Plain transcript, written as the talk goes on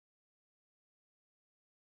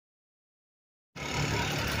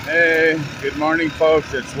Hey, good morning,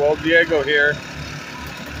 folks. It's Will Diego here.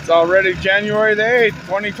 It's already January the 8th,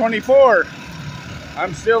 2024.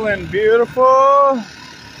 I'm still in beautiful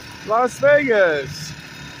Las Vegas.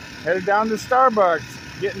 Headed down to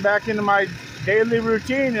Starbucks, getting back into my daily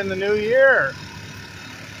routine in the new year.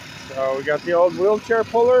 So we got the old wheelchair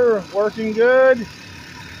puller working good.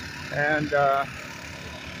 And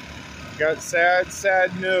got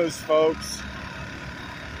sad news, folks.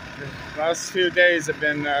 The last few days have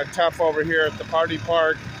been tough over here at the party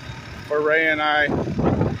park for Ray and I.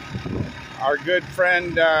 Our good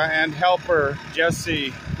friend and helper,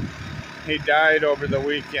 Jesse, he died over the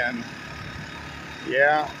weekend.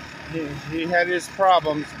 Yeah, he had his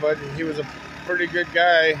problems, but he was a pretty good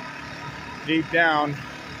guy deep down.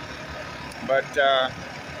 But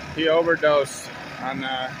he overdosed on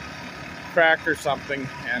crack or something,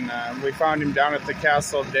 and we found him down at the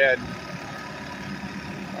castle dead.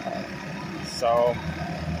 So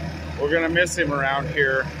we're going to miss him around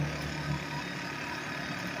here.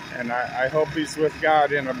 And I hope he's with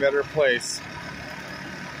God in a better place.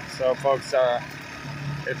 So, folks,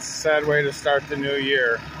 it's a sad way to start the new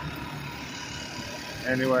year.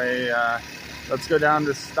 Anyway, let's go down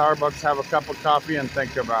to Starbucks, have a cup of coffee, and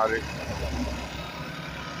think about it.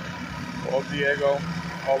 Well, Diego,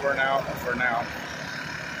 over and out for now.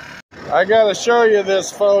 I got to show you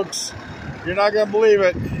this, folks. You're not going to believe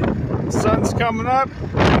it. The sun's coming up.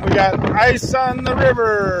 We got ice on the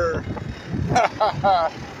river.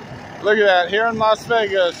 Look at that, here in Las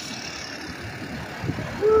Vegas.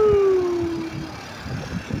 Woo.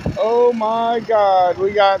 Oh my God,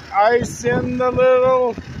 we got ice in the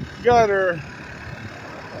little gutter.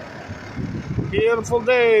 Beautiful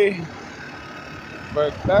day.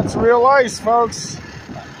 But that's real ice, folks.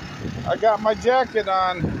 I got my jacket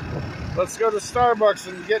on. Let's go to Starbucks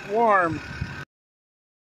and get warm.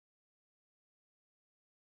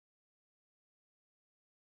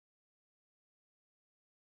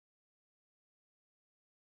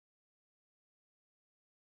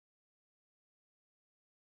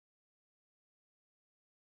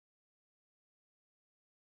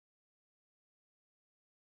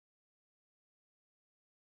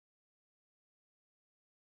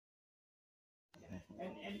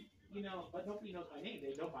 And you know, but nobody knows my name. They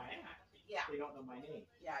know my act. Yeah. They don't know my name.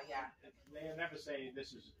 Yeah. They'll never say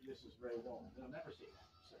this is Ray Wall. They'll never say that.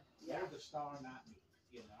 So they're the star, not me.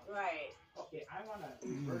 You know. Right. Okay, I want to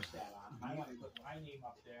reverse that on. I want to put my name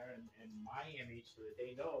up there and my image so that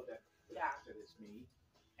they know that that it's me.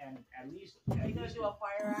 And at least. Are you gonna do a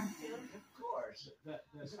fire act too? Of course.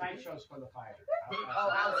 The sideshow's for the fire.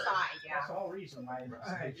 Outside. Yeah. That's the whole reason why the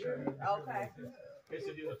sideshow. Okay. Is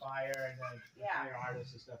to do the fire and then fire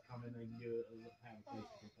artists and stuff come in and do have a place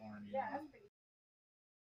to perform. Yeah, that's pretty